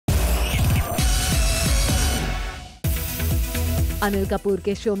अनिल कपूर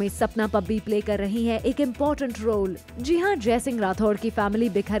के शो में सपना पब्बी प्ले कर रही हैं एक इम्पोर्टेंट रोल। जी हाँ, जय सिंह राठौड़ की फैमिली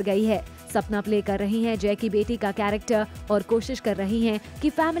बिखर गई है। सपना प्ले कर रही हैं जय की बेटी का कैरेक्टर और कोशिश कर रही हैं कि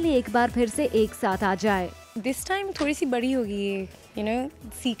फैमिली एक बार फिर से एक साथ आ जाए। दिस टाइम थोड़ी सी बड़ी हो गई है,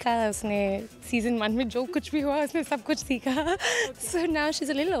 सीखा उसने सीजन 1 में जो कुछ भी हुआ उसने सब कुछ सीखा। So now she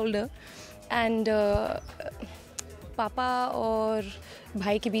is a little older and पापा और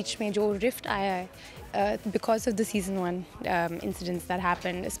भाई के बीच में जो रिफ्ट आया है because of the season 1 incidents that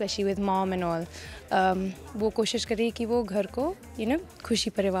happened, especially with mom and all, वो कोशिश करे कि वो घर को खुशी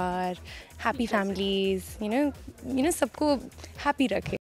परिवार, happy families, सबको happy रखे।